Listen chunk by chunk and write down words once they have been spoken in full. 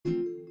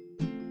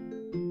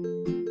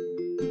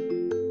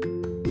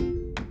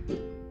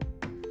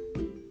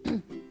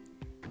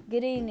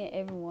Good evening,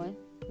 everyone.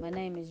 My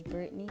name is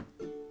Brittany.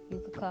 You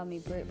could call me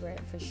Brit Brat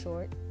for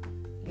short,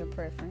 your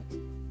preference.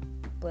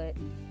 But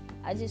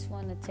I just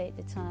want to take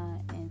the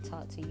time and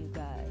talk to you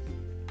guys.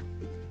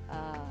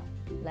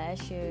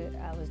 Last year,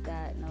 I was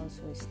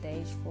diagnosed with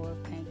stage 4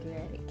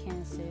 pancreatic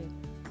cancer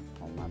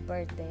on my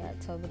birthday,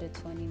 October the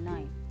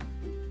 29th.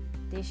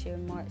 This year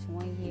marks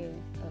 1 year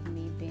of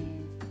me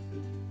being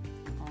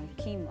on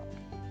chemo.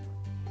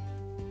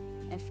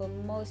 And for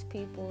most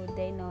people,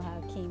 they know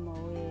how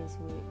chemo is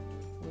with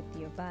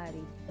your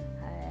body.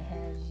 How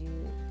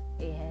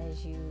it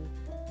has you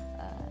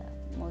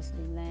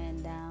mostly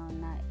laying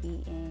down, not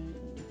eating.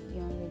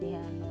 You don't really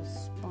have no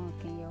spunk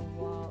in your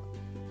walk.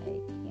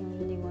 You don't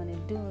really want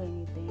to do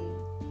anything.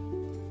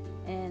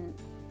 And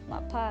my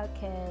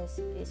podcast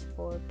is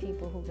for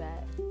people who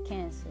got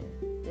cancer.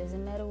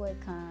 Doesn't matter what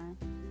kind.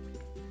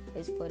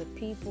 It's for the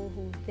people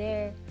who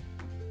there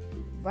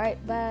right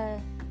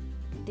by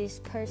this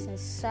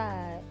person's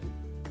side,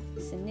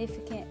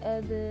 significant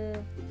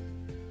other,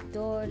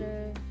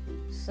 daughter,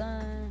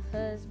 son,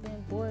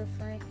 husband,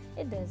 boyfriend.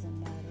 It doesn't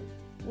matter.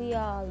 We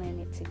all in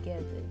it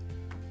together.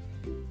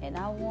 And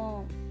I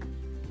want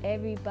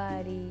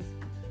everybody's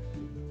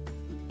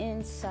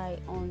insight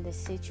on the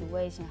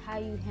situation, how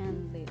you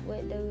handle it,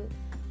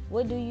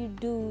 what do you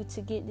do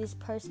to get this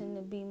person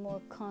to be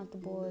more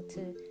comfortable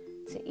to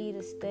eat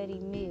a steady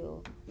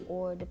meal,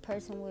 or the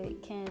person with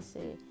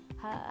cancer,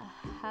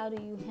 how do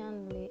you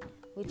handle it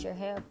with your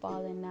hair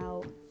falling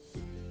out,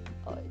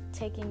 or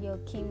taking your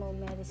chemo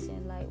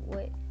medicine, like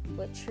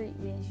what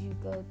treatments you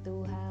go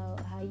through,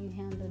 how you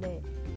handle that.